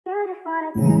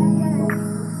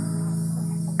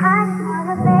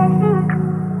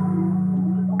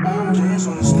just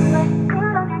wanna stay.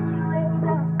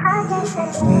 I just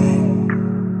wanna stay.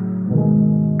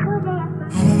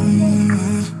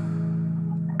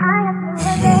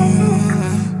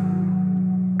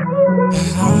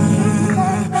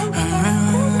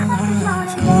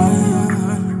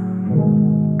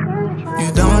 You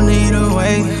don't need to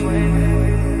wait,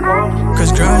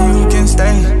 'cause girl, you can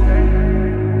stay.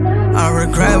 I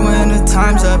regret when the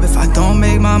time's up if I don't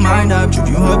make my mind up. Drip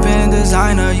you up in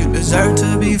designer, you deserve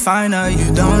to be finer.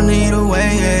 You don't need to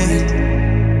wait,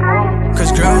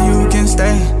 'cause girl, you can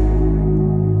stay.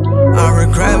 I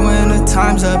regret when the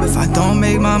time's up if I don't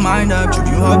make my mind up. Drip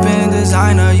you up in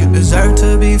designer, you deserve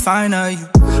to be finer.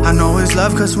 I know it's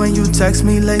love, 'cause when you text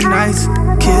me late nights,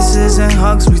 kisses and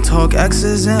hugs, we talk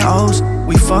X's and O's.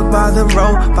 We fuck by the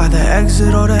road, by the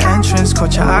exit or the entrance.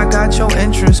 Caught your eye, got your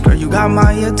interest. Girl, you got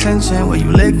my attention when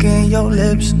you licking your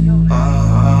lips.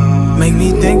 Make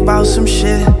me think about some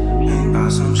shit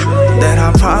that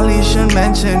I probably should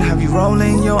mention. Have you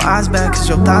rolling your eyes back, 'cause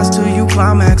your thoughts till you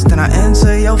climax, then I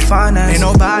enter your finance. Ain't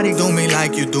nobody do me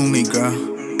like you do me, girl.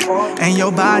 And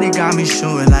your body got me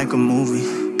shooting like a movie.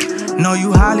 Know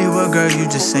you Hollywood, girl, you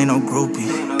just ain't no groupie.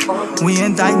 We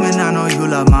indictment, I know you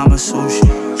love mama sushi.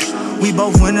 We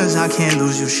both winners, I can't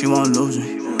lose you, she won't lose me.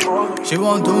 She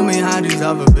won't do me how these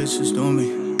other bitches do me.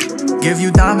 Give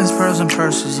you diamonds, pearls, and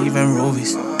purses, even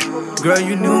rubies. Girl,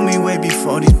 you knew me way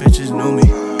before these bitches knew me.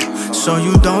 So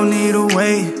you don't need to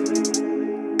wait,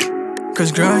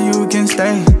 'cause girl, you can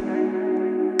stay.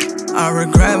 I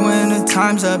regret when the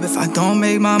time's up if I don't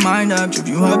make my mind up. Drip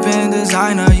you up in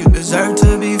designer, you deserve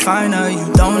to be finer. You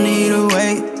don't need to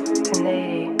wait,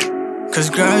 'cause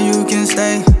girl, you can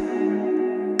stay.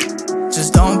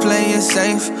 Just don't play it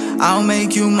safe, I'll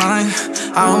make you mine.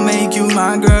 I'll make you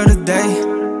my girl today.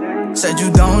 Said you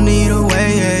don't need to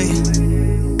wait,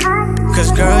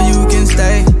 'cause girl, you can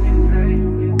stay.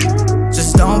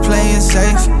 Just don't play it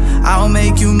safe, I'll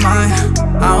make you mine.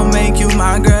 I'll make you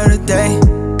my girl today.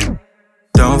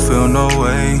 Don't feel no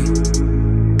way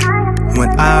when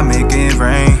I make it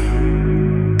rain.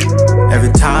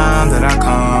 Every time that I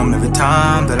come, every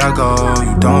time that I go,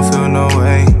 you don't feel no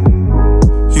way.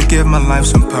 You give my life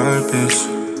some purpose.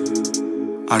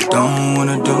 I don't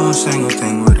wanna do a single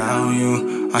thing without you.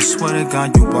 I swear to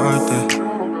God, you worth it.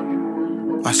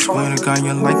 I swear to God,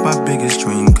 you're like my biggest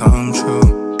dream come true.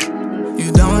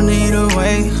 You don't need to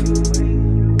wait,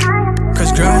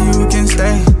 'cause girl, you can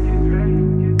stay.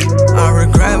 I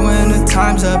regret when the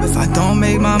time's up if I don't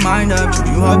make my mind up. Drip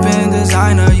you up in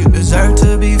designer, you deserve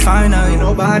to be finer. Ain't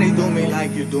nobody do me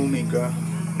like you do me, girl.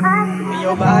 And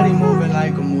your body moving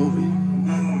like a movie.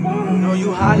 Know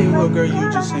you Hollywood, girl, you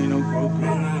just ain't no groupie.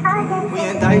 We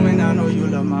indictment, I know you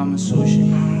love mama sushi,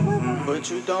 but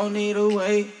you don't need to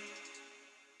wait.